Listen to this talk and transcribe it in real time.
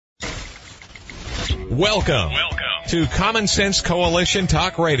Welcome to Common Sense Coalition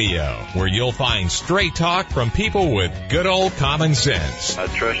Talk Radio, where you'll find straight talk from people with good old common sense. I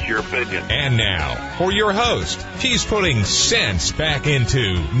trust your opinion. And now, for your host, she's putting sense back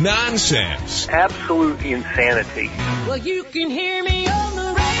into nonsense. Absolute insanity. Well, you can hear me on the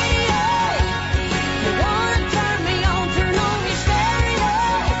radio. You want to turn me on, turn on your stereo.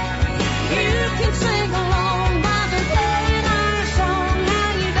 You can sing along while they're playing our song.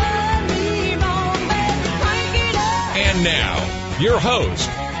 Now you done me wrong, baby, crank it up. And now, your host,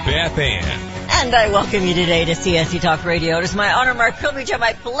 Beth Ann. And I welcome you today to CSC Talk Radio. It is my honor, my privilege, and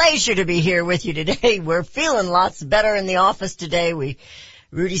my pleasure to be here with you today. We're feeling lots better in the office today.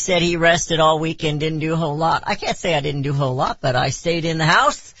 Rudy said he rested all weekend, didn't do a whole lot. I can't say I didn't do a whole lot, but I stayed in the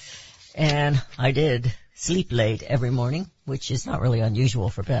house, and I did sleep late every morning, which is not really unusual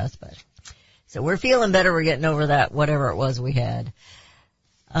for Beth, but so we're feeling better. We're getting over that, whatever it was we had.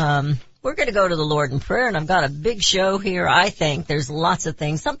 We're going to go to the Lord in prayer, and I've got a big show here. I think there's lots of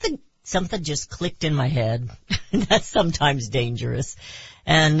things. Something just clicked in my head. That's sometimes dangerous.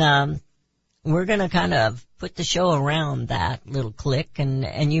 And we're going to kind of put the show around that little click.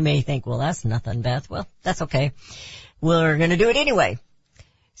 And you may think, well, that's nothing, Beth. Well, that's okay. We're going to do it anyway.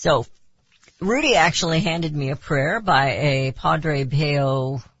 So Rudy actually handed me a prayer by a Padre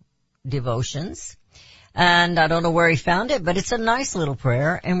Pio Devotions. And I don't know where he found it, but it's a nice little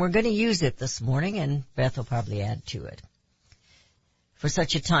prayer. And we're going to use it this morning, and Beth will probably add to it. For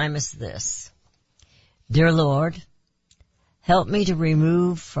such a time as this. Dear Lord, help me to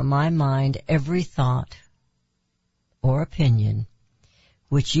remove from my mind every thought or opinion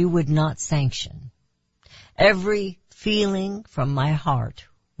which you would not sanction, every feeling from my heart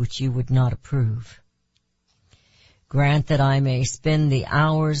which you would not approve. Grant that I may spend the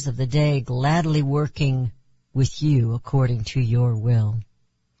hours of the day gladly working with you according to your will.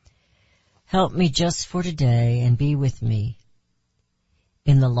 Help me just for today and be with me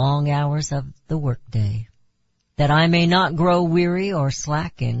in the long hours of the workday, that I may not grow weary or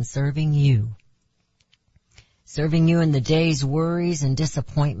slack in serving you in the day's worries and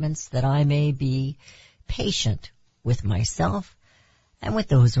disappointments, that I may be patient with myself and with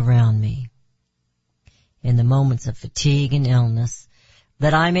those around me. In the moments of fatigue and illness,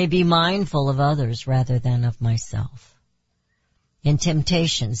 that I may be mindful of others rather than of myself. In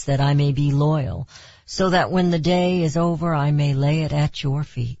temptations, that I may be loyal, so that when the day is over I may lay it at your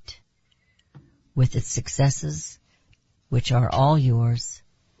feet, with its successes, which are all yours,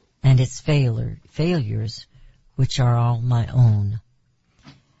 and its failures, which are all my own,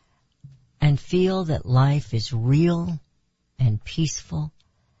 and feel that life is real and peaceful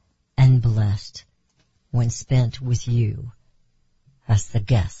and blessed when spent with you as the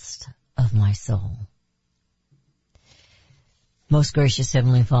guest of my soul. Most gracious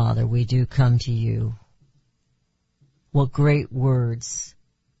Heavenly Father, we do come to you. What great words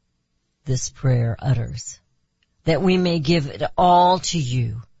this prayer utters, that we may give it all to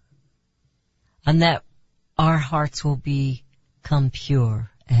you, and that our hearts will become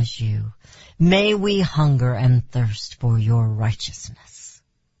pure as you. May we hunger and thirst for your righteousness.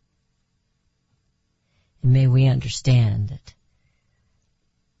 And may we understand that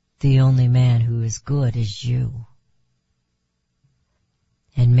the only man who is good is you.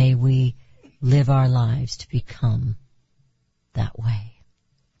 And may we live our lives to become that way.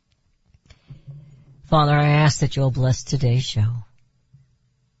 Father, I ask that you'll bless today's show.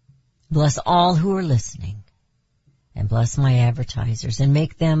 Bless all who are listening, and bless my advertisers, and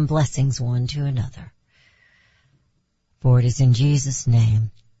make them blessings one to another. For it is in Jesus' name,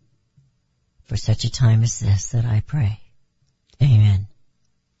 for such a time as this, that I pray. Amen.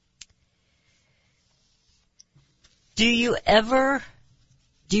 Do you remember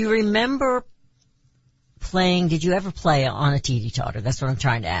did you ever play on a teeter-totter? That's what I'm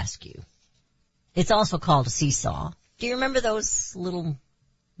trying to ask you. It's also called a seesaw. Do you remember those little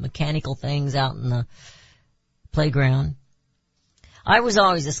mechanical things out in the playground? I was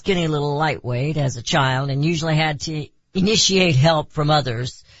always a skinny little lightweight as a child and usually had to initiate help from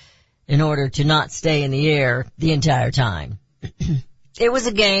others in order to not stay in the air the entire time. It was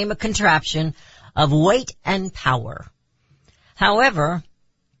a game, a contraption of weight and power. However,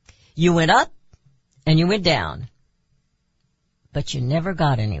 you went up and you went down, but you never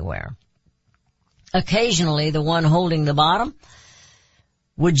got anywhere. Occasionally, the one holding the bottom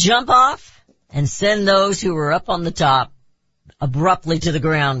would jump off and send those who were up on the top abruptly to the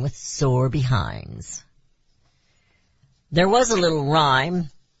ground with sore behinds. There was a little rhyme.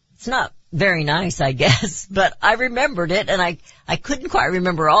 It's not very nice, I guess, but I remembered it, and I couldn't quite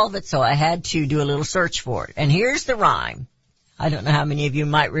remember all of it, so I had to do a little search for it. And here's the rhyme. I don't know how many of you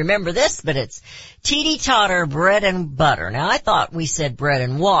might remember this, but it's teeter-totter bread and butter. Now, I thought we said bread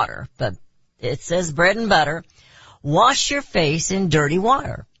and water, but it says bread and butter. Wash your face in dirty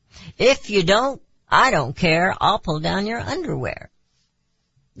water. If you don't, I don't care. I'll pull down your underwear.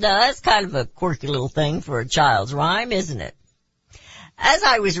 Now, that's kind of a quirky little thing for a child's rhyme, isn't it? As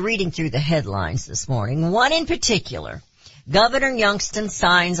I was reading through the headlines this morning, one in particular, Governor Youngstown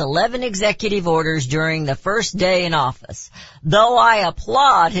signs 11 executive orders during the first day in office. Though I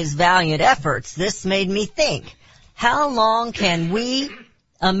applaud his valiant efforts, this made me think, how long can we,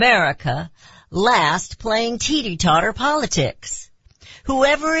 America, last playing teeter-totter politics?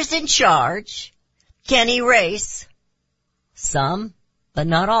 Whoever is in charge can erase some, but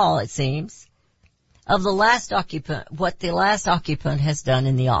not all, it seems, of the last occupant, what the last occupant has done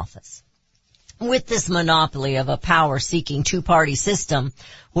in the office. With this monopoly of a power-seeking two-party system,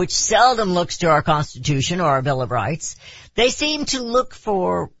 which seldom looks to our Constitution or our Bill of Rights, they seem to look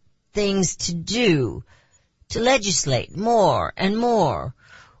for things to do, to legislate more and more.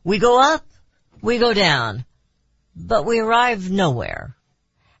 We go up, we go down, but we arrive nowhere.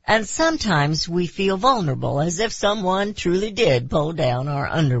 And sometimes we feel vulnerable, as if someone truly did pull down our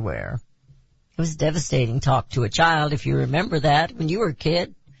underwear. It was devastating talk to a child, if you remember that, when you were a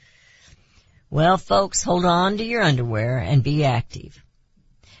kid. Well, folks, hold on to your underwear and be active.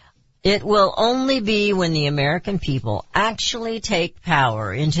 It will only be when the American people actually take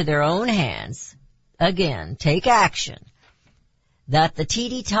power into their own hands, again, take action, that the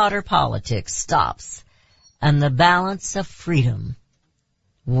teeter-totter politics stops and the balance of freedom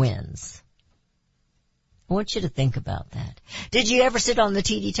wins. I want you to think about that. Did you ever sit on the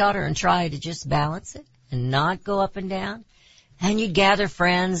teeter-totter and try to just balance it and not go up and down? And you'd gather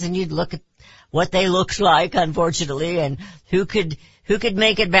friends and you'd look at what they looked like, unfortunately, and who could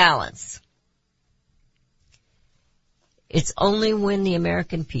make it balance. It's only when the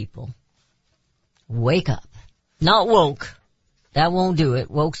American people wake up, not woke, that won't do it,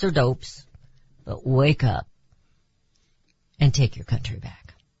 wokes are dopes, but wake up and take your country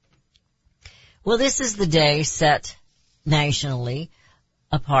back. Well, this is the day set nationally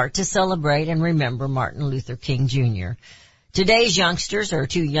apart to celebrate and remember Martin Luther King Jr. Today's youngsters are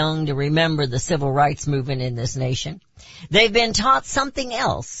too young to remember the civil rights movement in this nation. They've been taught something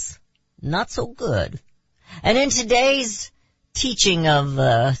else, not so good. And in today's teaching of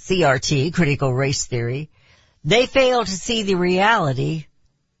CRT, critical race theory, they fail to see the reality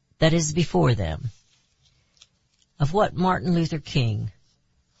that is before them of what Martin Luther King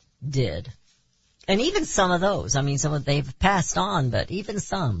did. And even some of those, some of they've passed on, but even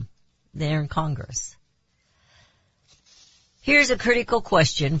some, they're in Congress. Here's a critical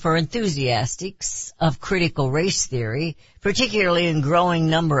question for enthusiasts of critical race theory, particularly in growing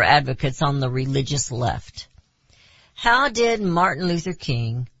number advocates on the religious left. How did Martin Luther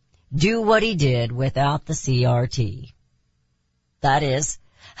King do what he did without the CRT? That is,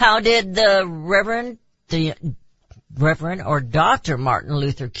 how did the Reverend or Dr. Martin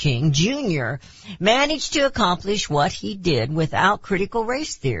Luther King Jr. manage to accomplish what he did without critical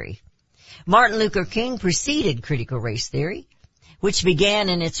race theory? Martin Luther King preceded critical race theory, which began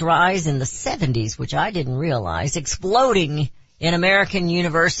in its rise in the 70s, which I didn't realize, exploding in American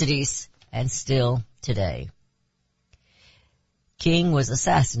universities and still today. King was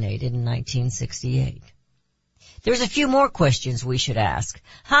assassinated in 1968. There's a few more questions we should ask.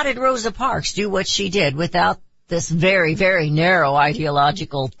 How did Rosa Parks do what she did without this very, very narrow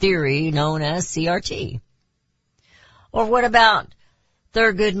ideological theory known as CRT? Or what about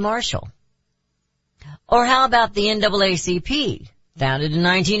Thurgood Marshall? Or how about the NAACP, founded in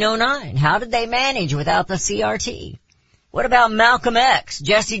 1909? How did they manage without the CRT? What about Malcolm X,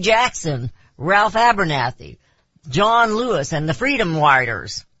 Jesse Jackson, Ralph Abernathy, John Lewis, and the Freedom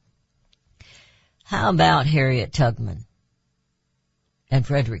Riders? How about Harriet Tubman and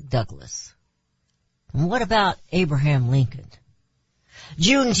Frederick Douglass? And what about Abraham Lincoln?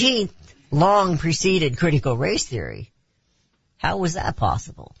 Juneteenth long preceded critical race theory. How was that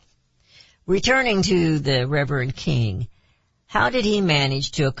possible? Returning to the Reverend King, how did he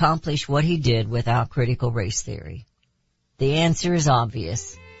manage to accomplish what he did without critical race theory? The answer is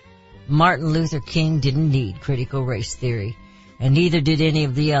obvious. Martin Luther King didn't need critical race theory, and neither did any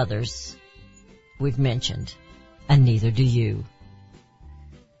of the others we've mentioned, and neither do you.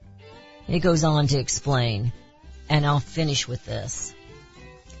 It goes on to explain, and I'll finish with this.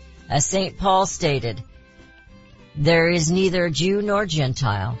 As St. Paul stated, there is neither Jew nor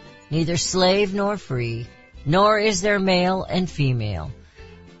Gentile, neither slave nor free, nor is there male and female,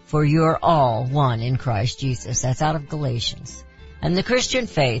 for you are all one in Christ Jesus. That's out of Galatians. And the Christian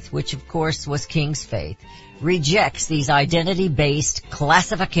faith, which of course was King's faith, rejects these identity-based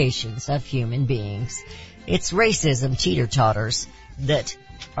classifications of human beings. It's racism teeter-totters that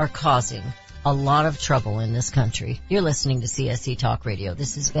are causing a lot of trouble in this country. You're listening to CSC Talk Radio.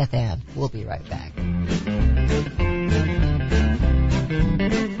 This is Beth Ann. We'll be right back.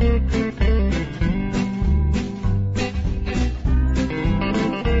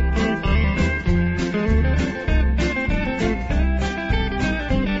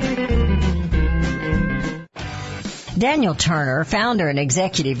 Daniel Turner, founder and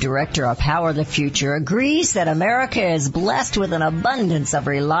executive director of Power the Future, agrees that America is blessed with an abundance of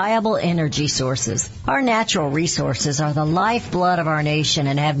reliable energy sources. Our natural resources are the lifeblood of our nation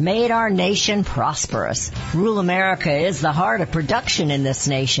and have made our nation prosperous. Rural America is the heart of production in this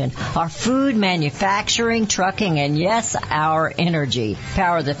nation. Our food, manufacturing, trucking, and yes, our energy.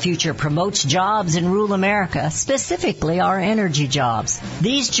 Power the Future promotes jobs in rural America, specifically our energy jobs.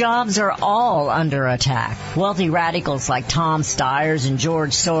 These jobs are all under attack. Wealthy radicals like Tom Stiers and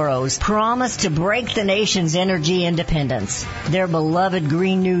George Soros promise to break the nation's energy independence. Their beloved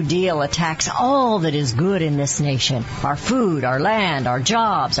Green New Deal attacks all that is good in this nation. Our food, our land, our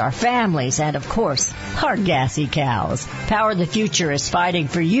jobs, our families, and of course, our gassy cows. Power the Future is fighting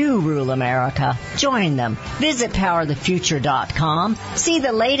for you, rural America. Join them. Visit PowerTheFuture.com. See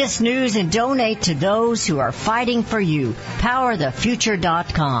the latest news and donate to those who are fighting for you.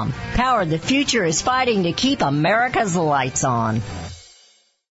 PowerTheFuture.com. Power the Future is fighting to keep America's lights on.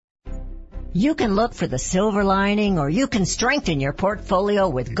 You can look for the silver lining, or you can strengthen your portfolio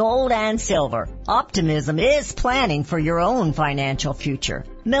with gold and silver. Optimism is planning for your own financial future.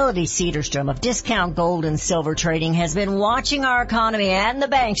 Melody Cedarstrom of Discount Gold and Silver Trading has been watching our economy and the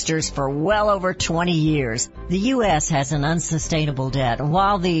banksters for well over 20 years. The U.S. has an unsustainable debt, and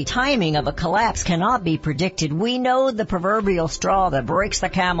while the timing of a collapse cannot be predicted, we know the proverbial straw that breaks the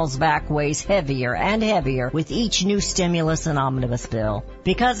camel's back weighs heavier and heavier with each new stimulus and omnibus bill.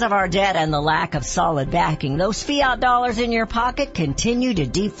 Because of our debt and the lack of solid backing, those fiat dollars in your pocket continue to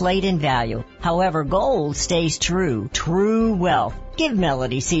deflate in value. However, gold stays true wealth. Give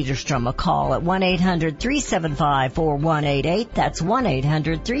Melody Cedarstrom a call at 1-800-375-4188. That's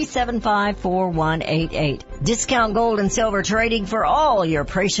 1-800-375-4188. Discount Gold and Silver Trading for all your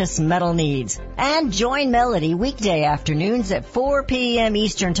precious metal needs. And join Melody weekday afternoons at 4 p.m.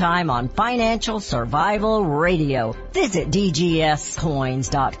 Eastern Time on Financial Survival Radio. Visit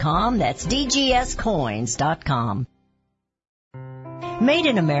DGScoins.com. That's DGScoins.com. Made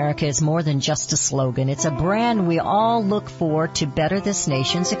in America is more than just a slogan. It's a brand we all look for to better this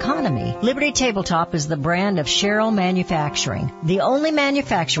nation's economy. Liberty Tabletop is the brand of Sherrill Manufacturing, the only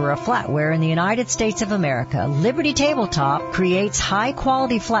manufacturer of flatware in the United States of America. Liberty Tabletop creates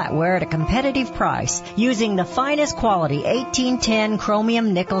high-quality flatware at a competitive price using the finest quality 1810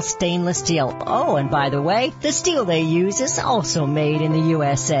 chromium nickel stainless steel. Oh, and by the way, the steel they use is also made in the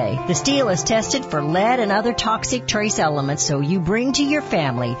USA. The steel is tested for lead and other toxic trace elements, so you bring to your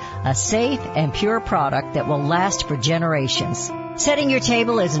family a safe and pure product that will last for generations. Setting your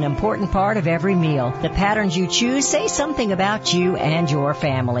table is an important part of every meal. The patterns you choose say something about you and your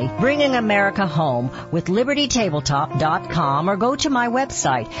family. Bringing America home with LibertyTabletop.com, or go to my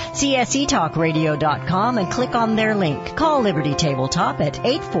website, CSETalkRadio.com, and click on their link. Call Liberty Tabletop at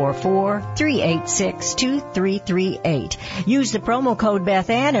 844-386-2338. Use the promo code Beth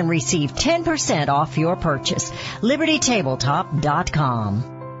Ann and receive 10% off your purchase.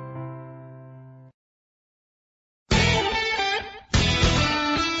 LibertyTabletop.com.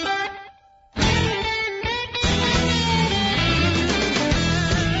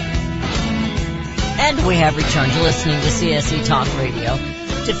 And we have returned to listening to CSE Talk Radio.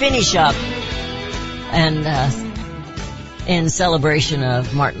 To finish up, and in celebration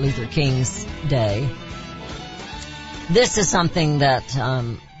of Martin Luther King's Day, this is something that,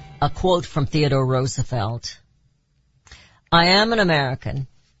 a quote from Theodore Roosevelt. I am an American,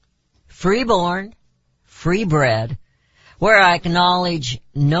 free-born, free-bred, where I acknowledge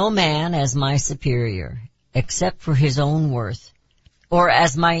no man as my superior, except for his own worth, or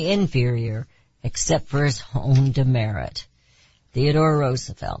as my inferior, except for his own demerit. Theodore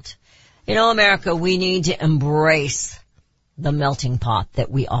Roosevelt. You know, America, we need to embrace the melting pot that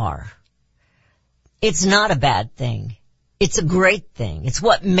we are. It's not a bad thing. It's a great thing. It's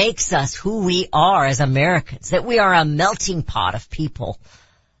what makes us who we are as Americans, that we are a melting pot of people,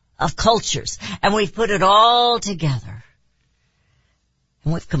 of cultures, and we've put it all together.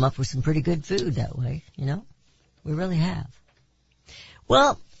 And we've come up with some pretty good food that way, you know. We really have.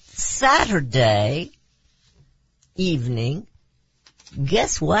 Well, Saturday evening,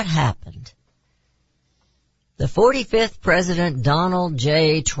 guess what happened? The 45th President Donald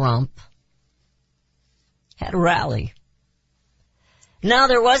J. Trump had a rally. Now,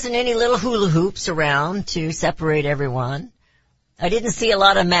 there wasn't any little hula hoops around to separate everyone. I didn't see a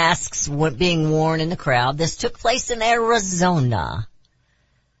lot of masks being worn in the crowd. This took place in Arizona.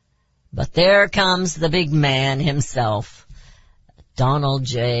 But there comes the big man himself, Donald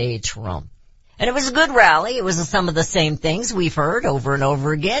J. Trump. And it was a good rally. It was some of the same things we've heard over and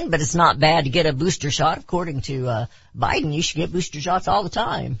over again, but it's not bad to get a booster shot. According to Biden, you should get booster shots all the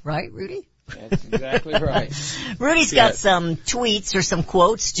time. Right, Rudy? That's exactly right. Rudy's got some tweets or some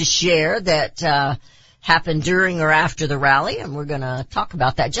quotes to share that happened during or after the rally, and we're going to talk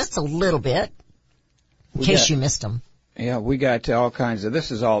about that just a little bit in case you missed them. Yeah, we got all kinds of,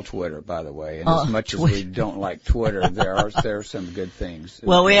 this is all Twitter, by the way, and as much as we don't like Twitter, there are some good things.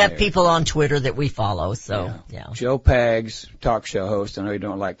 Well, we have people on Twitter that we follow, so, yeah. Joe Pags, talk show host, I know you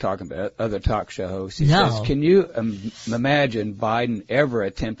don't like talking about other talk show hosts. He says, can you imagine Biden ever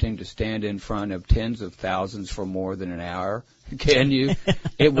attempting to stand in front of tens of thousands for more than an hour? Can you?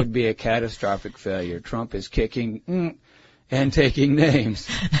 It would be a catastrophic failure. Trump is kicking and taking names.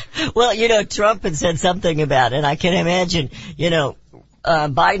 Well, Trump had said something about it. I can imagine,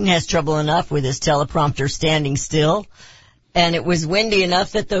 Biden has trouble enough with his teleprompter standing still. And it was windy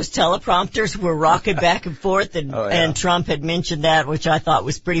enough that those teleprompters were rocking back and forth. And Trump had mentioned that, which I thought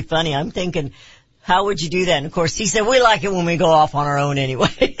was pretty funny. I'm thinking, how would you do that? And of course he said, we like it when we go off on our own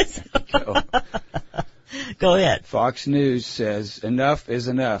anyway. Go ahead. Fox News says, enough is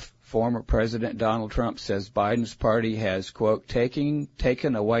enough. Former President Donald Trump says Biden's party has, quote, taken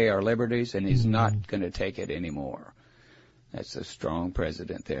away our liberties, and he's not going to take it anymore. That's a strong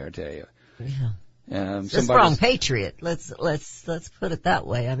president there, I tell you. Yeah. A strong patriot. Let's put it that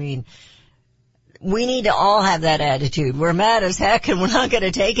way. I mean, we need to all have that attitude. We're mad as heck and we're not going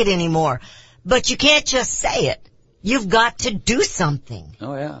to take it anymore. But you can't just say it. You've got to do something.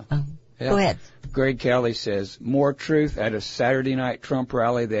 Oh, yeah. Go ahead. Greg Kelly says, more truth at a Saturday night Trump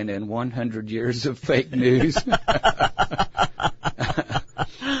rally than in 100 years of fake news.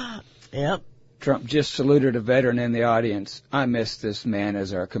 Yep. Trump just saluted a veteran in the audience. I miss this man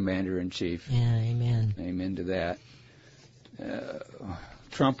as our commander-in-chief. Yeah, amen. Amen to that.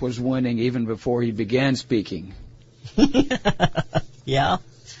 Trump was winning even before he began speaking. Yeah.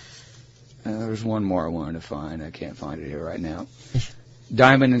 There's one more I wanted to find. I can't find it here right now.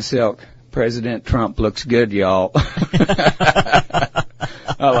 Diamond and Silk. President Trump looks good, y'all. I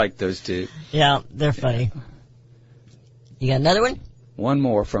like those two. Yeah, they're funny. You got another one? One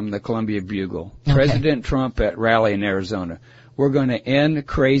more from the Columbia Bugle. Okay. President Trump at rally in Arizona. We're going to end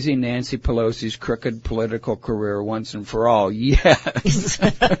crazy Nancy Pelosi's crooked political career once and for all. Yes.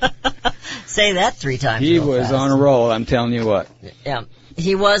 Say that 3 times. He was fast. On a roll, I'm telling you what. Yeah.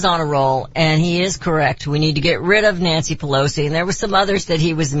 He was on a roll, and he is correct. We need to get rid of Nancy Pelosi, and there were some others that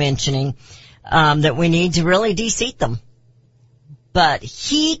he was mentioning, that we need to really de-seat them. But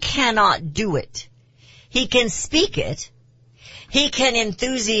he cannot do it. He can speak it. He can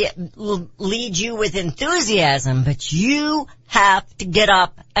lead you with enthusiasm, but you have to get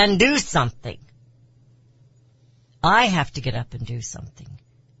up and do something. I have to get up and do something.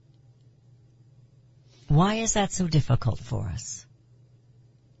 Why is that so difficult for us?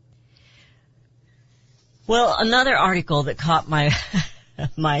 Well, another article that caught my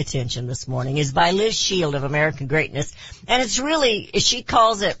attention this morning is by Liz Shield of American Greatness. And it's really, she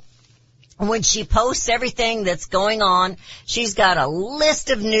calls it, when she posts everything that's going on, she's got a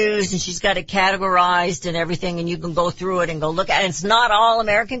list of news and she's got it categorized and everything, and you can go through it and go look at it. It's not all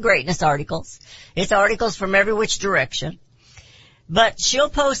American Greatness articles. It's articles from every which direction. But she'll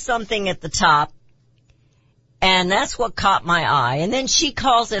post something at the top, and that's what caught my eye. And then she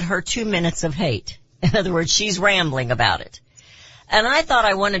calls it her 2 minutes of hate. In other words, she's rambling about it. And I thought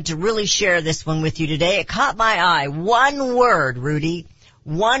I wanted to really share this one with you today. It caught my eye. One word, Rudy.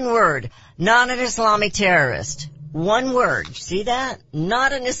 One word. Not an Islamic terrorist. One word. See that?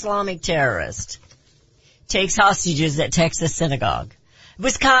 Not an Islamic terrorist. Takes hostages at Texas synagogue. It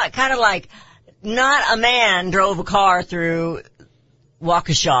was kind of like, not a man drove a car through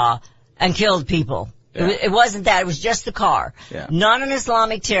Waukesha and killed people. Yeah. It wasn't that. It was just the car. Yeah. Not an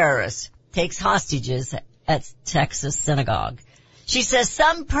Islamic terrorist. Takes hostages at Texas synagogue. She says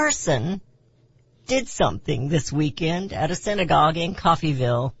some person did something this weekend at a synagogue in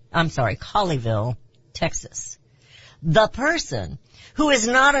Colleyville, Texas. The person, who is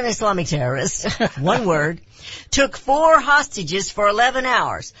not an Islamic terrorist, one word, took 4 hostages for 11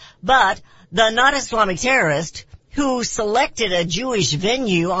 hours. But the not Islamic terrorist, who selected a Jewish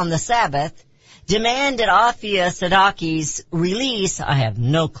venue on the Sabbath, demanded Afia Sadaki's release, I have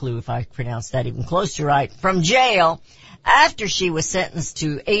no clue if I pronounced that even close to right, from jail after she was sentenced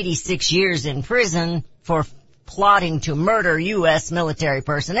to 86 years in prison for plotting to murder U.S. military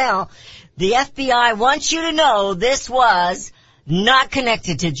personnel. The FBI wants you to know this was not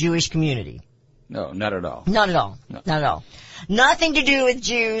connected to Jewish community. No, not at all. Not at all. No. Not at all. Nothing to do with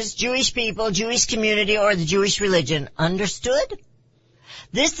Jews, Jewish people, Jewish community, or the Jewish religion. Understood?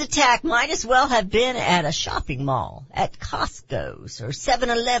 This attack might as well have been at a shopping mall, at Costco's, or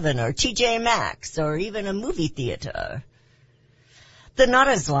 7-Eleven, or TJ Maxx, or even a movie theater. The not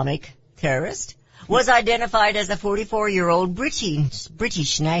Islamic terrorist was identified as a 44-year-old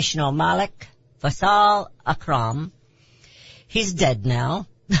British national Malik Faisal Akram. He's dead now.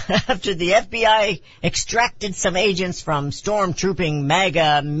 After the FBI extracted some agents from stormtrooping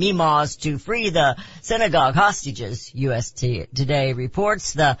MAGA Mimas to free the synagogue hostages, US Today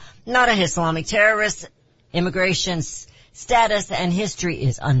reports the not a Islamic terrorist immigration status and history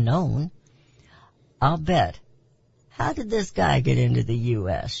is unknown. I'll bet. How did this guy get into the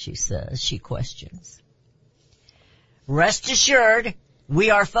U.S., she says, she questions. Rest assured, we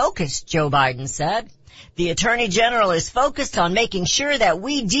are focused, Joe Biden said. The Attorney General is focused on making sure that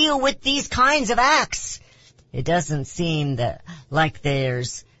we deal with these kinds of acts. It doesn't seem that like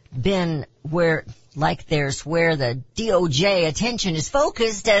there's where the DOJ attention is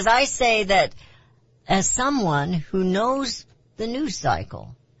focused, as I say that as someone who knows the news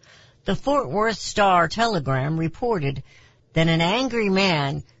cycle. The Fort Worth Star-Telegram reported that an angry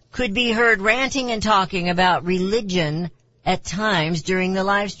man could be heard ranting and talking about religion at times during the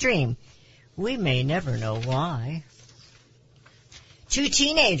live stream. We may never know why. 2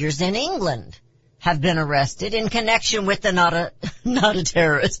 teenagers in England have been arrested in connection with the not a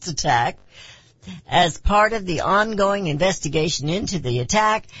terrorist attack as part of the ongoing investigation into the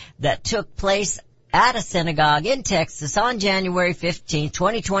attack that took place at a synagogue in Texas on January 15,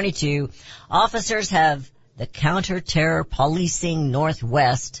 2022. Officers the Counter-Terror Policing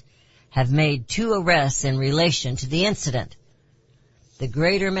Northwest have made 2 arrests in relation to the incident. The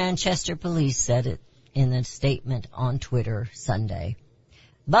Greater Manchester Police said it in a statement on Twitter Sunday.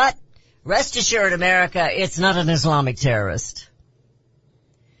 But rest assured, America, it's not an Islamic terrorist.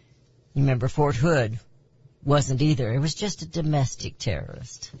 You remember Fort Hood wasn't either. It was just a domestic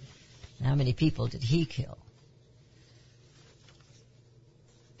terrorist. How many people did he kill?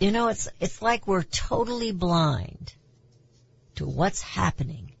 You know, it's like we're totally blind to what's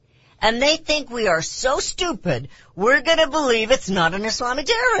happening. And they think we are so stupid, we're gonna believe it's not an Islamic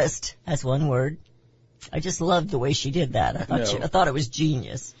terrorist. That's one word. I just loved the way she did that. I thought it was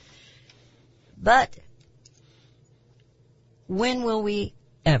genius. But when will we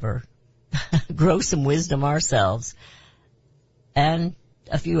ever grow some wisdom ourselves and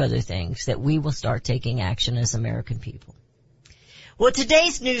a few other things that we will start taking action as American people? Well,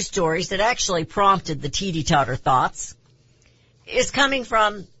 today's news stories that actually prompted the teeter-totter thoughts is coming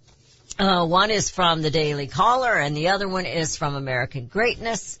from, one is from the Daily Caller and the other one is from American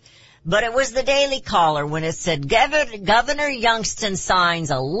Greatness. But it was the Daily Caller when it said Governor Youngstown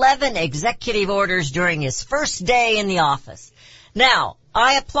signs 11 executive orders during his first day in the office. Now,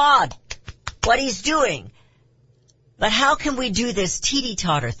 I applaud what he's doing. But how can we do this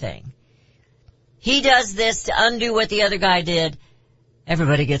teeter-totter thing? He does this to undo what the other guy did.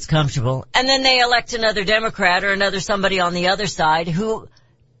 Everybody gets comfortable. And then they elect another Democrat or another somebody on the other side who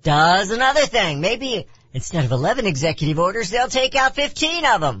does another thing. Maybe instead of 11 executive orders, they'll take out 15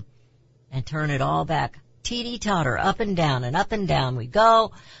 of them and turn it all back. Teeter-totter, up and down we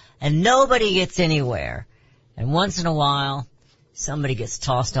go, and nobody gets anywhere. And once in a while, somebody gets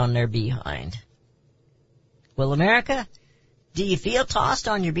tossed on their behind. Well, America, do you feel tossed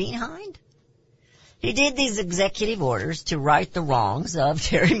on your behind? He did these executive orders to right the wrongs of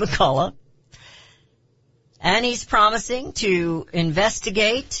Terry McCullough. And he's promising to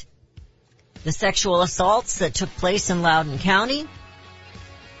investigate the sexual assaults that took place in Loudoun County.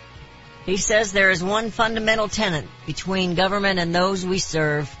 He says there is one fundamental tenet between government and those we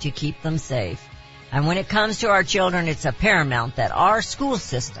serve to keep them safe. And when it comes to our children, it's a paramount that our school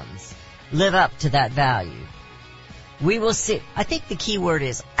systems live up to that value. We will see. I think the key word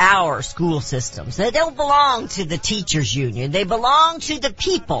is our school systems. They don't belong to the teachers union. They belong to the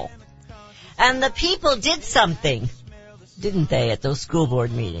people. And the people did something, didn't they, at those school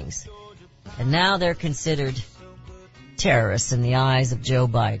board meetings? And now they're considered terrorists in the eyes of Joe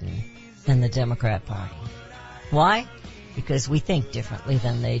Biden and the Democrat Party. Why? Because we think differently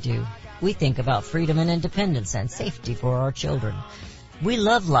than they do. We think about freedom and independence and safety for our children. We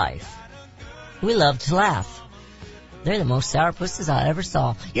love life. We love to laugh. They're the most sourpusses I ever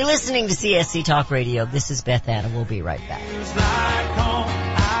saw. You're listening to CSC Talk Radio. This is Beth Ann, and we'll be right back. It's like home,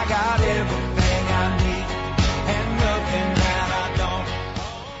 I got everything I need, and nothing that I don't.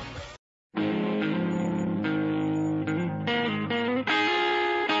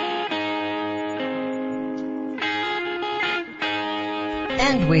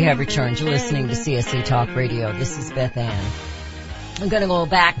 And we have returned to listening to CSC Talk Radio. This is Beth Ann. I'm going to go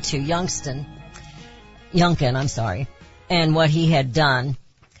back to Youngkin, and what he had done.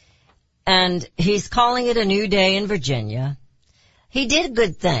 And he's calling it a new day in Virginia. He did a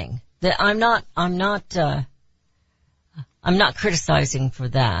good thing. That I'm not criticizing for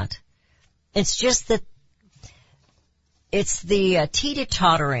that. It's just that it's the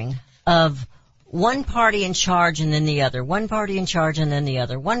teeter-tottering of one party in charge and then the other, one party in charge and then the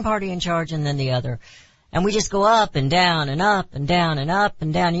other, one party in charge and then the other. And we just go up and down and up and down and up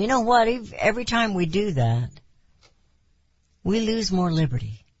and down. You know what? Every time we do that, we lose more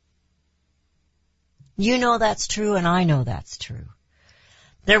liberty. You know that's true, and I know that's true.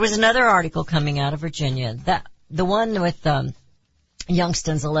 There was another article coming out of Virginia, that the one with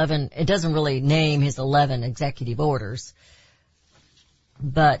Youngkin's 11. It doesn't really name his 11 executive orders,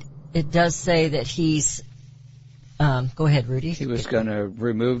 but it does say that he's. Go ahead, Rudy. He was going to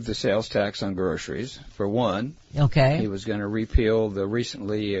remove the sales tax on groceries, for one. Okay. He was going to repeal the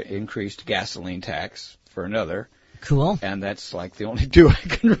recently increased gasoline tax, for another. Cool. And that's like the only two I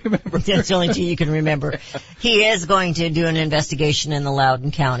can remember. That's the only two you can remember. He is going to do an investigation in the Loudoun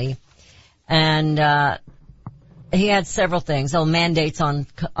County. And he had several things. Mandates on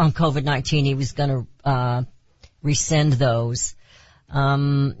COVID-19. He was going to rescind those.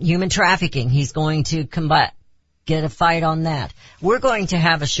 Human trafficking. He's going to get a fight on that. We're going to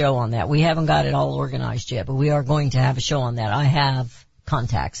have a show on that. We haven't got it all organized yet, but we are going to have a show on that. I have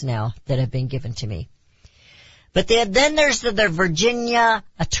contacts now that have been given to me. But then there's the Virginia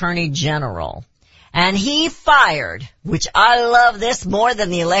Attorney General. And he fired, which I love this more than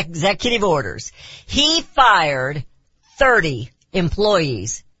the executive orders, he fired 30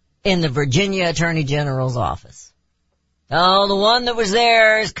 employees in the Virginia Attorney General's office. Oh, the one that was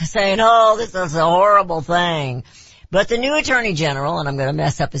there is saying, oh, this is a horrible thing. But the new Attorney General, and I'm going to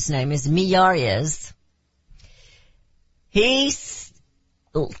mess up his name, is Miyares. He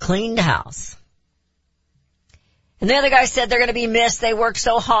cleaned house. And the other guy said they're going to be missed. They worked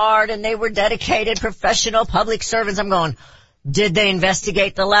so hard and they were dedicated professional public servants. I'm going, did they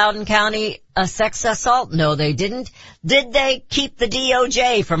investigate the Loudoun County sex assault? No, they didn't. Did they keep the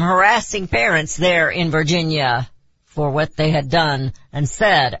DOJ from harassing parents there in Virginia for what they had done and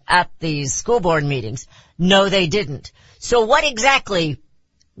said at these school board meetings? No, they didn't. So what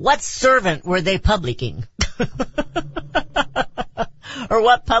servant were they publicing? Or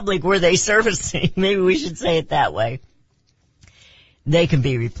what public were they servicing? Maybe we should say it that way. They can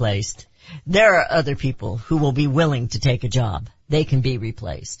be replaced. There are other people who will be willing to take a job. They can be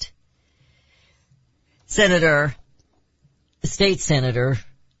replaced. State Senator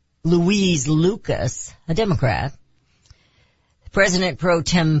Louise Lucas, a Democrat, President pro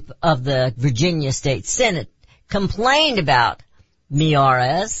tem of the Virginia State Senate, complained about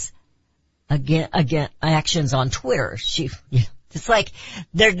Miyares again actions on Twitter. It's like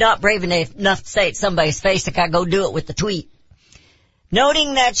they're not brave enough to say it somebody's face. They gotta go do it with the tweet.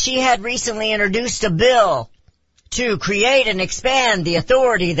 Noting that she had recently introduced a bill to create and expand the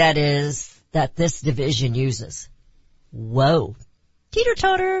authority that this division uses. Whoa.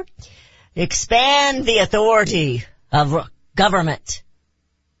 Teeter-totter. Expand the authority of government.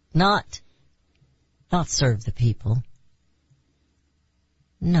 Not serve the people.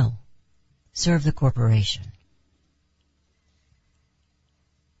 No. Serve the corporation.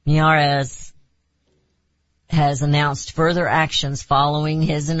 Miyares has announced further actions following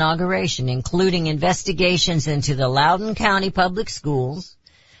his inauguration, including investigations into the Loudoun County Public Schools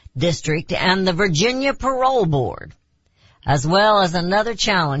District and the Virginia Parole Board, as well as another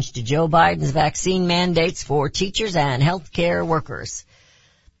challenge to Joe Biden's vaccine mandates for teachers and healthcare workers.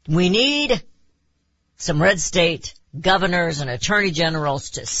 We need some red state governors and attorney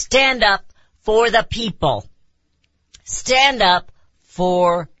generals to stand up for the people. Stand up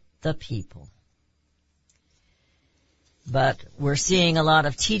for the people. But we're seeing a lot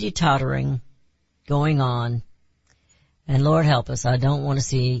of teeter-tottering going on. And Lord help us, I don't want to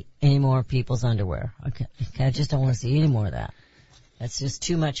see any more people's underwear. Okay, I just don't want to see any more of that. That's just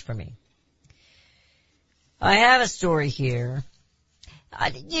too much for me. I have a story here.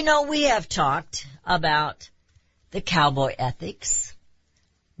 We have talked about the cowboy ethics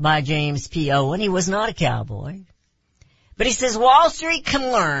by James P. Owen. He was not a cowboy. But he says Wall Street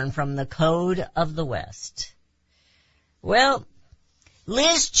can learn from the code of the West. Well,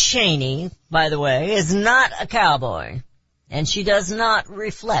 Liz Cheney, by the way, is not a cowboy, and she does not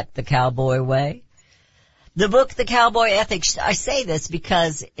reflect the cowboy way. The book, The Cowboy Ethics, I say this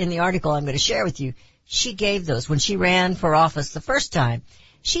because in the article I'm going to share with you, she gave those. When she ran for office the first time,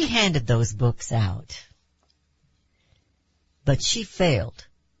 she handed those books out. But she failed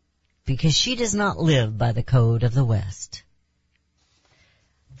because she does not live by the code of the West.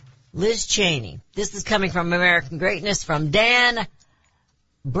 Liz Cheney. This is coming from American Greatness from Dan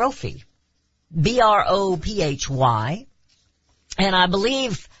Brophy. B-R-O-P-H-Y. And I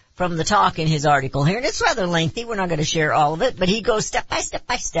believe from the talk in his article here, and it's rather lengthy, we're not going to share all of it, but he goes step by step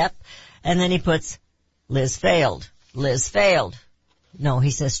by step, and then he puts, Liz failed. Liz failed. No,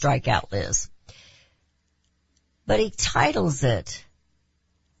 he says strike out Liz. But he titles it,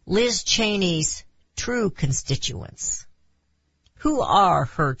 Liz Cheney's True Constituents. Who are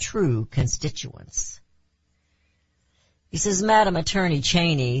her true constituents? He says, Madam Attorney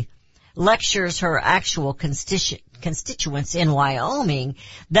Cheney lectures her actual constituents in Wyoming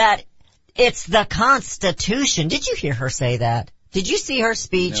that it's the Constitution. Did you hear her say that? Did you see her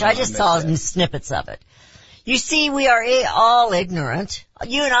speech? No, I just saw snippets of it. You see, we are all ignorant.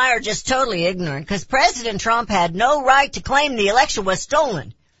 You and I are just totally ignorant because President Trump had no right to claim the election was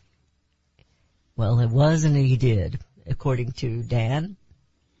stolen. Well, it was and he did, according to Dan.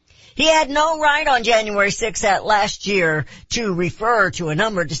 He had no right on January 6th last year to refer to a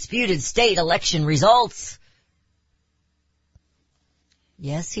number of disputed state election results.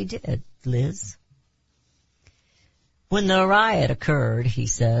 Yes, he did, Liz. When the riot occurred, he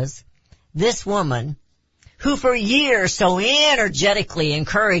says, this woman, who for years so energetically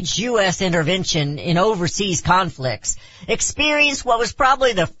encouraged U.S. intervention in overseas conflicts, experienced what was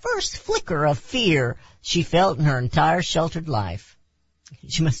probably the first flicker of fear she felt in her entire sheltered life.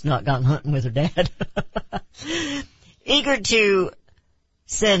 She must not have gone hunting with her dad. Eager to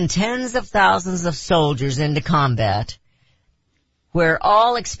send tens of thousands of soldiers into combat, where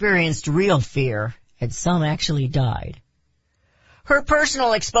all experienced real fear and some actually died. Her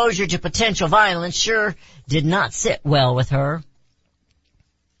personal exposure to potential violence sure did not sit well with her.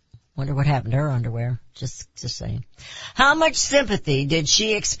 Wonder what happened to her underwear. Just saying. How much sympathy did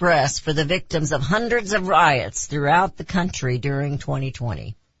she express for the victims of hundreds of riots throughout the country during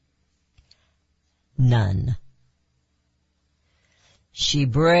 2020? None. She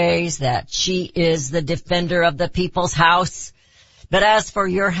brays that she is the defender of the people's house, but as for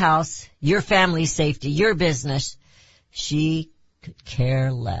your house, your family's safety, your business, she could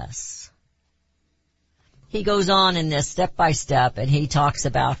care less. He goes on in this step by step, and he talks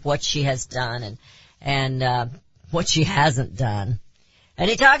about what she has done and what she hasn't done. And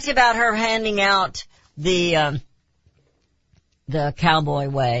he talks about her handing out the Cowboy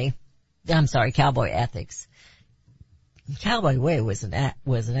Way. I'm sorry, Cowboy Ethics. Cowboy Way was an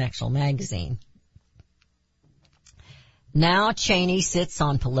actual magazine. Now Cheney sits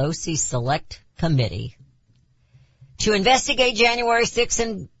on Pelosi's select committee to investigate January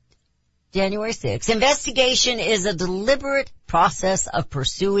 6th. Investigation is a deliberate process of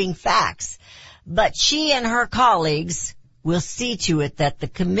pursuing facts, but she and her colleagues will see to it that the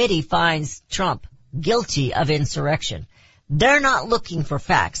committee finds Trump guilty of insurrection. They're not looking for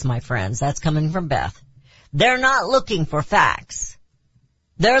facts, my friends. That's coming from Beth. They're not looking for facts.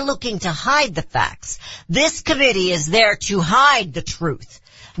 They're looking to hide the facts. This committee is there to hide the truth,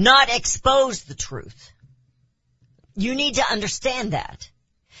 not expose the truth. You need to understand that.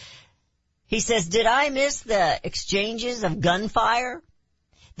 He says, did I miss the exchanges of gunfire?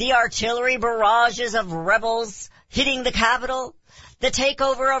 The artillery barrages of rebels hitting the Capitol? The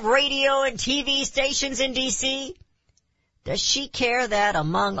takeover of radio and TV stations in D.C.? Does she care that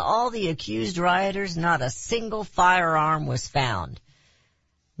among all the accused rioters, not a single firearm was found?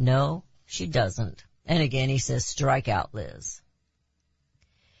 No, she doesn't. And again, he says, strike out Liz.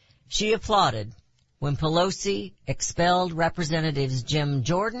 She applauded when Pelosi expelled Representatives Jim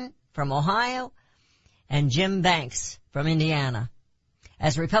Jordan from Ohio and Jim Banks from Indiana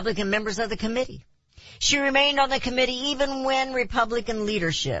as Republican members of the committee. She remained on the committee even when Republican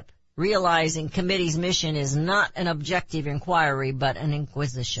leadership, realizing committee's mission is not an objective inquiry but an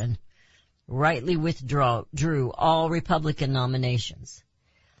inquisition, rightly withdrew all Republican nominations,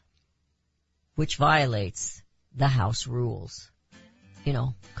 which violates the House rules. You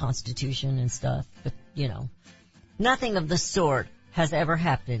know, Constitution and stuff, but, you know, nothing of the sort has ever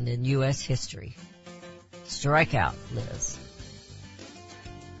happened in U.S. history. Strike out, Liz.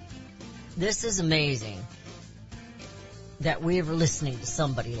 This is amazing that we're listening to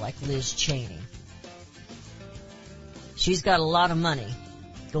somebody like Liz Cheney. She's got a lot of money,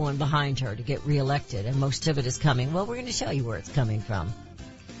 going behind her to get reelected, and most of it is coming. Well, we're going to tell you where it's coming from.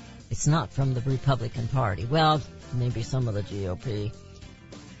 It's not from the Republican Party. Well, maybe some of the GOP,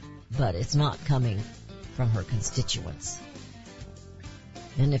 but it's not coming from her constituents.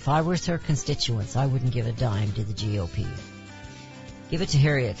 And if I was her constituents, I wouldn't give a dime to the GOP. Give it to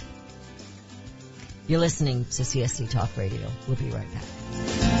Harriet. You're listening to CSC Talk Radio. We'll be right back.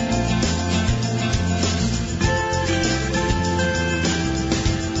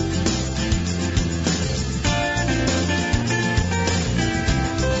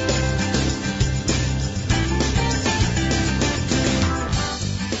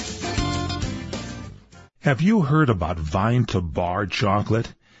 Have you heard about Vine to Bar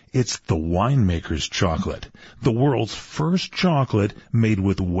chocolate? It's the winemaker's chocolate, the world's first chocolate made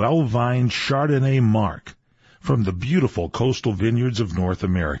with well-vined Chardonnay marc from the beautiful coastal vineyards of North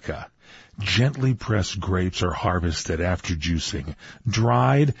America. Gently pressed grapes are harvested after juicing,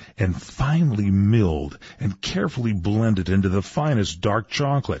 dried and finely milled and carefully blended into the finest dark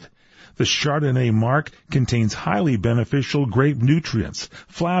chocolate. The Chardonnay marc contains highly beneficial grape nutrients,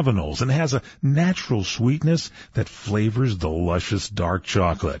 flavanols, and has a natural sweetness that flavors the luscious dark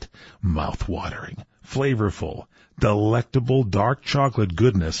chocolate. Mouth-watering, flavorful, delectable dark chocolate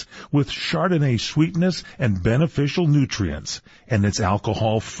goodness with Chardonnay sweetness and beneficial nutrients. And it's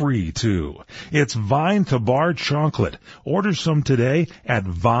alcohol-free, too. It's Vine to Bar chocolate. Order some today at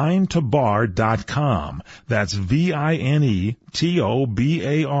vinetobar.com. That's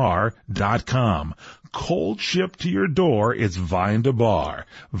VINETOBAR.com. Cold shipped to your door, it's Vine to Bar.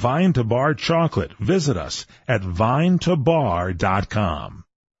 Vine to Bar chocolate. Visit us at vinetobar.com.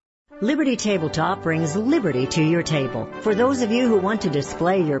 Liberty Tabletop brings liberty to your table. For those of you who want to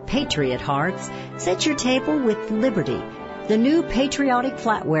display your patriot hearts, set your table with Liberty, the new patriotic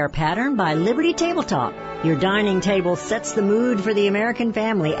flatware pattern by Liberty Tabletop. Your dining table sets the mood for the American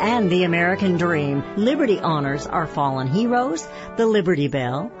family and the American dream. Liberty honors our fallen heroes, the Liberty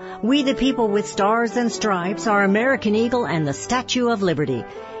Bell, We the People with Stars and Stripes, our American Eagle, and the Statue of Liberty.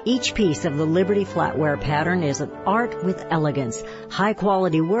 Each piece of the Liberty flatware pattern is an art with elegance,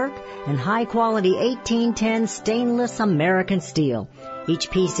 high-quality work, and high-quality 1810 stainless American steel. Each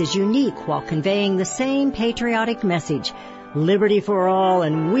piece is unique while conveying the same patriotic message, liberty for all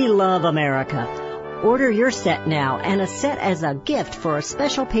and we love America. Order your set now and a set as a gift for a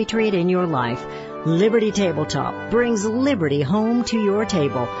special patriot in your life. Liberty Tabletop brings liberty home to your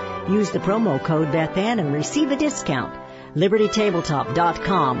table. Use the promo code BethAnn and receive a discount.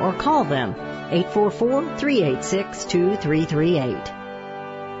 LibertyTabletop.com or call them 844-386-2338.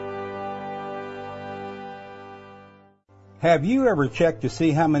 Have you ever checked to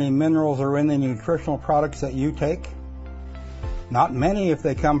see how many minerals are in the nutritional products that you take? Not many if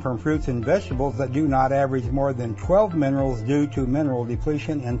they come from fruits and vegetables that do not average more than 12 minerals due to mineral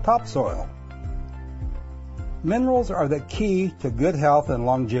depletion in topsoil. Minerals are the key to good health and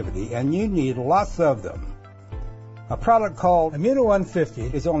longevity, and you need lots of them. A product called Immuno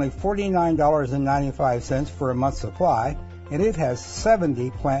 150 is only $49.95 for a month's supply, and it has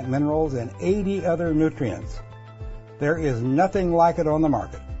 70 plant minerals and 80 other nutrients. There is nothing like it on the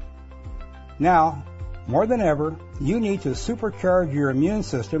market. Now, more than ever, you need to supercharge your immune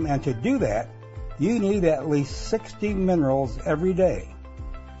system, and to do that, you need at least 60 minerals every day.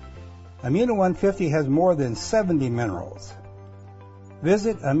 Immuno 150 has more than 70 minerals.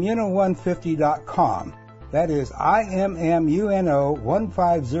 Visit Immuno150.com. That is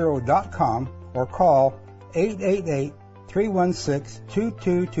IMMUNO150.com, or call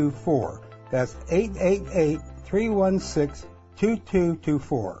 888-316-2224. That's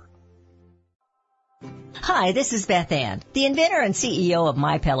 888-316-2224. Hi, this is Beth Ann. The inventor and CEO of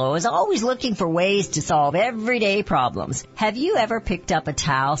MyPillow is always looking for ways to solve everyday problems. Have you ever picked up a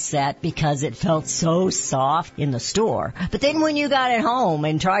towel set because it felt so soft in the store, but then when you got it home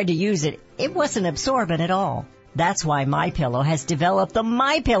and tried to use it, it wasn't absorbent at all? That's why MyPillow has developed the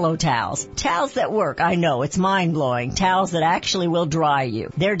MyPillow towels. Towels that work. I know, it's mind-blowing. Towels that actually will dry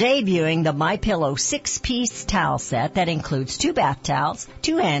you. They're debuting the MyPillow 6-piece towel set that includes 2 bath towels,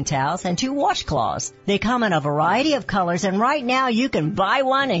 2 hand towels, and 2 washcloths. They come in a variety of colors, and right now you can buy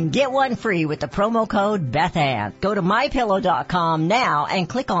one and get one free with the promo code BethAnn. Go to MyPillow.com now and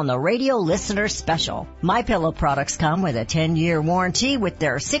click on the radio listener special. MyPillow products come with a 10-year warranty with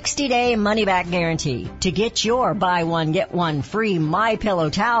their 60-day money-back guarantee. To get your buy one, get one free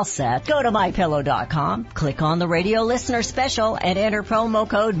MyPillow towel set, go to MyPillow.com, click on the radio listener special, and enter promo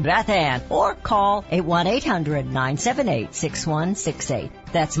code BethAnn, or call 818-978-6168.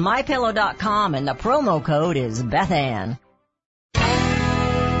 That's MyPillow.com, and the promo code is BethAnn.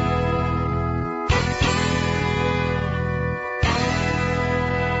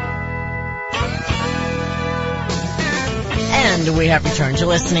 And we have returned to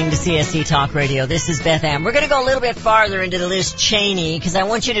listening to CSC Talk Radio. This is Beth Ann. We're going to go a little bit farther into the Liz Cheney because I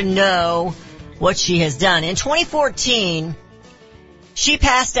want you to know what she has done. In 2014, she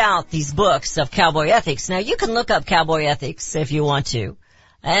passed out these books of cowboy ethics. Now, you can look up cowboy ethics if you want to.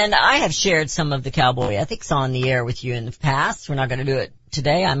 And I have shared some of the cowboy ethics on the air with you in the past. We're not going to do it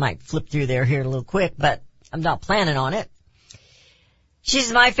today. I might flip through there here a little quick, but I'm not planning on it. She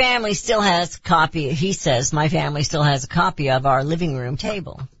says, my family still has a copy, he says, my family still has a copy of our living room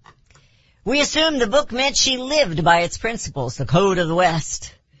table. We assumed the book meant she lived by its principles, the code of the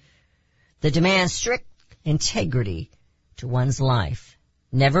West, that demands strict integrity to one's life,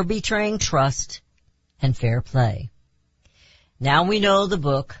 never betraying trust and fair play. Now we know the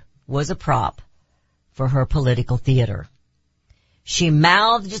book was a prop for her political theater. She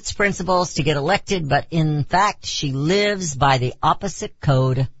mouthed its principles to get elected, but in fact she lives by the opposite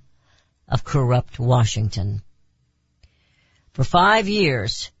code of corrupt Washington. For 5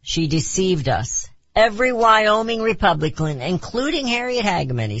 years, she deceived us. Every Wyoming Republican, including Harriet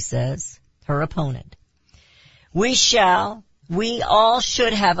Hageman, he says, her opponent. We all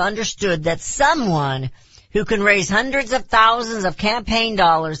should have understood that someone who can raise hundreds of thousands of campaign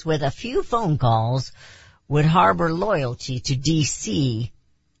dollars with a few phone calls would harbor loyalty to D.C.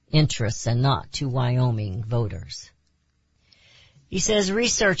 interests and not to Wyoming voters. He says,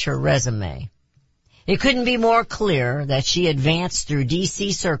 research her resume. It couldn't be more clear that she advanced through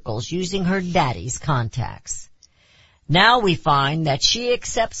D.C. circles using her daddy's contacts. Now we find that she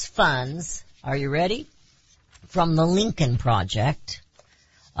accepts funds, are you ready? From the Lincoln Project,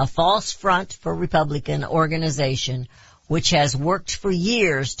 a false front for Republican organization which has worked for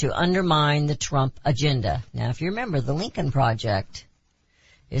years to undermine the Trump agenda. Now, if you remember the Lincoln Project,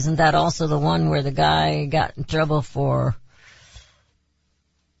 isn't that also the one where the guy got in trouble for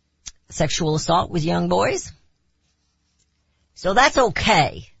sexual assault with young boys? So that's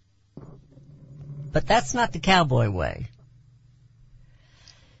okay. But that's not the cowboy way.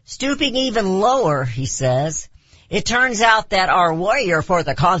 Stooping even lower, he says, it turns out that our warrior for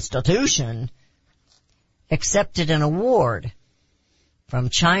the Constitution accepted an award from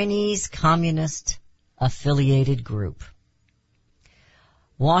Chinese Communist affiliated group.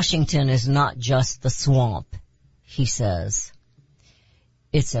 Washington is not just the swamp, he says.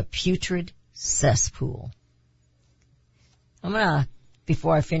 It's a putrid cesspool.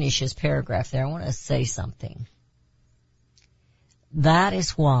 Before I finish his paragraph there, I want to say something. That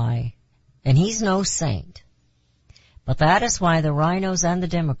is why, and he's no saint, but that is why the rhinos and the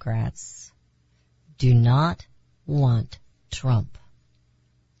Democrats do not want Trump.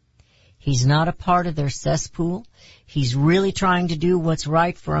 He's not a part of their cesspool. He's really trying to do what's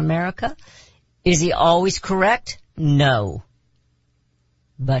right for America. Is he always correct? No.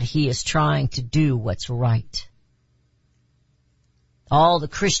 But he is trying to do what's right. All the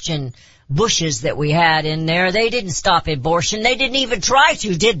Christian Bushes that we had in there, they didn't stop abortion. They didn't even try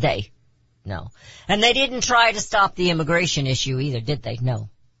to, did they? No. And they didn't try to stop the immigration issue either, did they? No.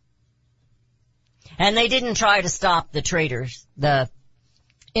 And they didn't try to stop the traders, the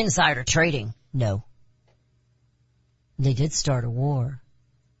insider trading. No. They did start a war.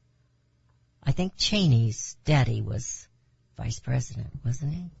 I think Cheney's daddy was vice president,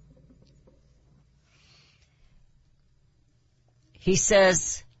 wasn't he? He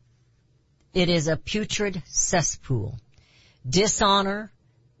says it is a putrid cesspool. Dishonesty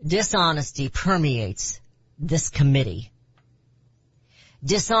permeates this committee.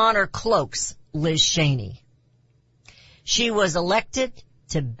 Dishonor cloaks Liz Cheney. She was elected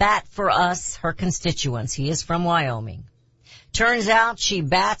to bat for us, her constituents. He is from Wyoming. Turns out she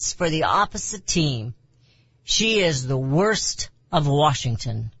bats for the opposite team. She is the worst of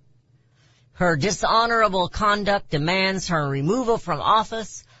Washington. Her dishonorable conduct demands her removal from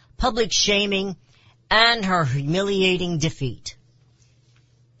office, public shaming, and her humiliating defeat.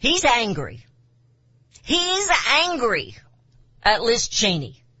 He's angry. He's angry at Liz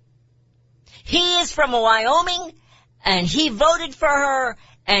Cheney. He is from Wyoming, and he voted for her,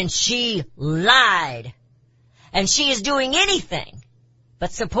 and she lied. And she is doing anything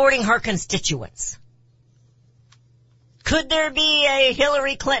but supporting her constituents. Could there be a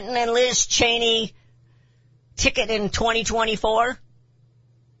Hillary Clinton and Liz Cheney ticket in 2024?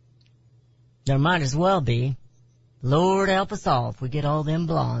 There might as well be. Lord help us all if we get all them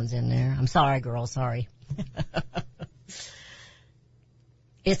blondes in there. I'm sorry, girl, sorry.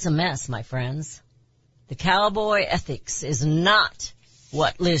 It's a mess, my friends. The cowboy ethics is not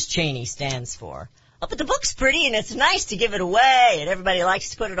what Liz Cheney stands for. Oh, but the book's pretty and it's nice to give it away and everybody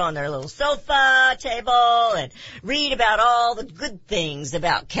likes to put it on their little sofa table and read about all the good things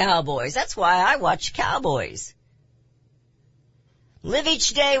about cowboys. That's why I watch Cowboys. Live each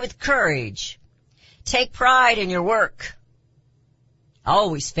day with courage. Take pride in your work.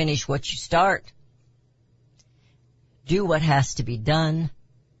 Always finish what you start. Do what has to be done.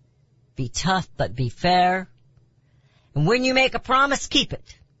 Be tough, but be fair. And when you make a promise, keep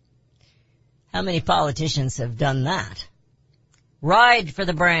it. How many politicians have done that? Ride for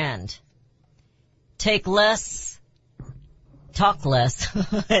the brand. Take less, talk less,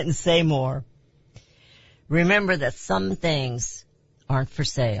 and say more. Remember that some things aren't for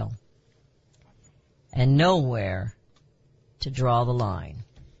sale, and nowhere to draw the line.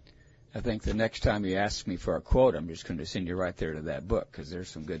 I think the next time you ask me for a quote, I'm just going to send you right there to that book, because there's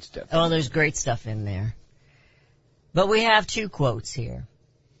some good stuff. Oh, there's great stuff in there. But we have two quotes here.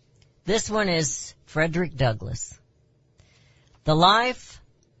 This one is Frederick Douglass. The life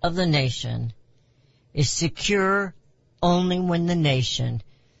of the nation is secure only when the nation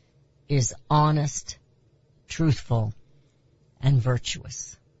is honest, truthful, and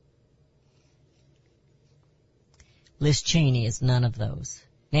virtuous. Liz Cheney is none of those.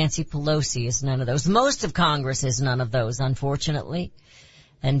 Nancy Pelosi is none of those. Most of Congress is none of those, unfortunately.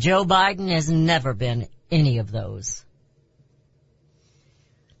 And Joe Biden has never been any of those.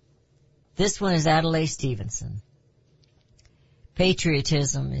 This one is Adlai Stevenson.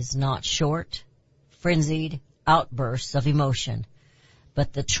 Patriotism is not short, frenzied outbursts of emotion,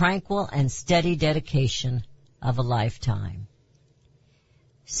 but the tranquil and steady dedication of a lifetime.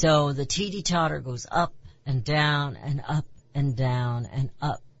 So the teeter-totter goes up and down and up and down and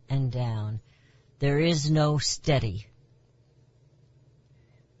up and down. There is no steady.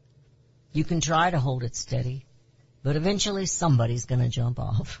 You can try to hold it steady, but eventually somebody's going to jump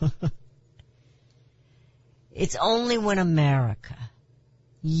off. It's only when America,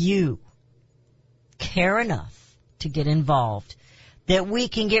 you, care enough to get involved that we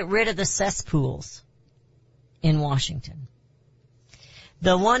can get rid of the cesspools in Washington.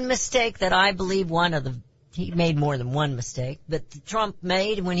 The one mistake that I believe he made more than one mistake, but Trump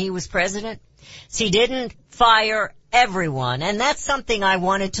made when he was president, is he didn't fire everyone, and that's something I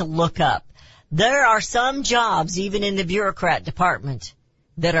wanted to look up. There are some jobs, even in the bureaucrat department,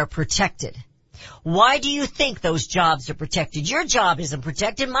 that are protected. Why do you think those jobs are protected? Your job isn't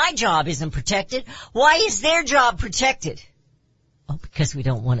protected. My job isn't protected. Why is their job protected? Oh, because we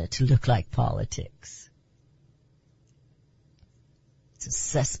don't want it to look like politics. It's a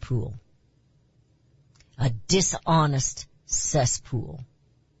cesspool. A dishonest cesspool.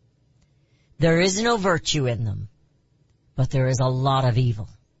 There is no virtue in them, but there is a lot of evil.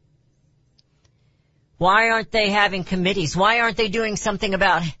 Why aren't they having committees? Why aren't they doing something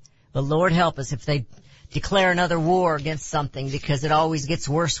about it? But Lord help us if they declare another war against something, because it always gets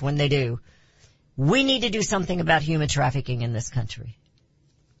worse when they do. We need to do something about human trafficking in this country.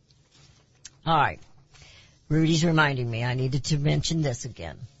 All right. Rudy's reminding me I needed to mention this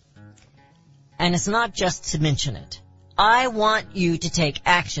again. And it's not just to mention it. I want you to take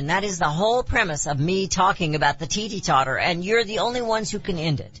action. That is the whole premise of me talking about the teeter-totter, and you're the only ones who can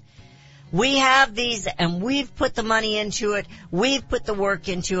end it. We have these, and we've put the money into it. We've put the work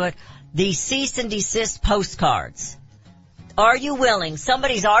into it. The cease and desist postcards. Are you willing?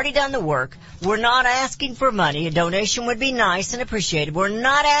 Somebody's already done the work. We're not asking for money. A donation would be nice and appreciated. We're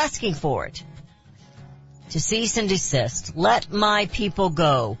not asking for it. To cease and desist. Let my people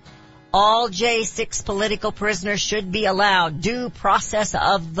go. All J6 political prisoners should be allowed due process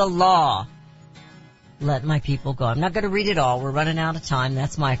of the law. Let my people go. I'm not going to read it all. We're running out of time.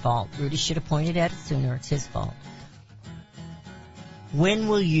 That's my fault. Rudy should have pointed at it sooner. It's his fault. When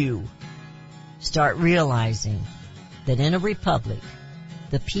will you start realizing that in a republic,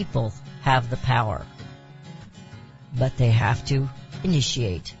 the people have the power, but they have to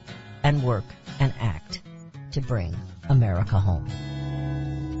initiate and work and act to bring America home?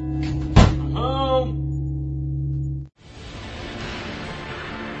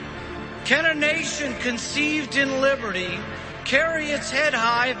 Can a nation conceived in liberty carry its head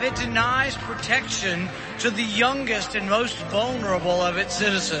high if it denies protection to the youngest and most vulnerable of its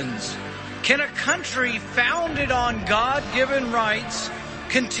citizens? Can a country founded on God-given rights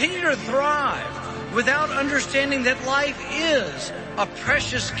continue to thrive without understanding that life is a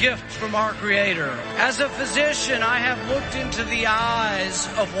precious gift from our Creator? As a physician, I have looked into the eyes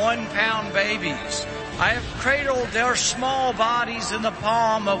of 1-pound babies. I have cradled their small bodies in the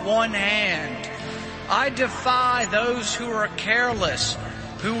palm of one hand. I defy those who are careless,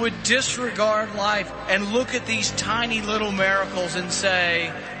 who would disregard life and look at these tiny little miracles and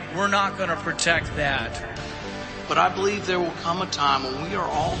say, we're not going to protect that. But I believe there will come a time when we are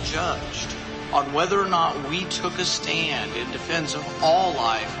all judged on whether or not we took a stand in defense of all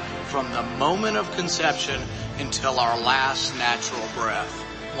life from the moment of conception until our last natural breath.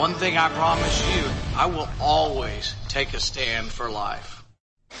 One thing I promise you, I will always take a stand for life.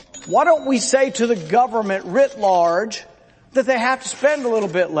 Why don't we say to the government writ large that they have to spend a little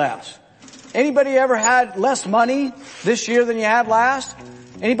bit less? Anybody ever had less money this year than you had last?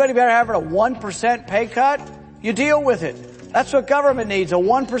 Anybody ever having a 1% pay cut? You deal with it. That's what government needs, a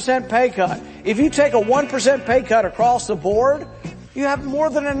 1% pay cut. If you take a 1% pay cut across the board, you have more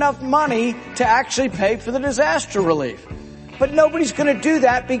than enough money to actually pay for the disaster relief. But nobody's going to do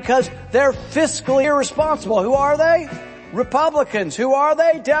that because they're fiscally irresponsible. Who are they? Republicans. Who are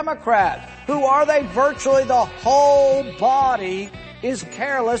they? Democrats. Who are they? Virtually the whole body is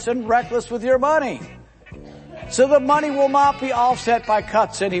careless and reckless with your money. So the money will not be offset by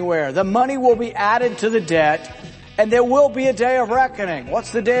cuts anywhere. The money will be added to the debt, and there will be a day of reckoning.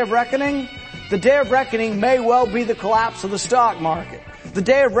 What's the day of reckoning? The day of reckoning may well be the collapse of the stock market. The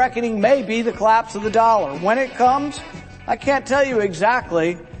day of reckoning may be the collapse of the dollar. When it comes, I can't tell you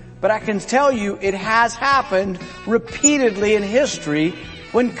exactly, but I can tell you it has happened repeatedly in history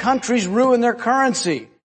when countries ruin their currency.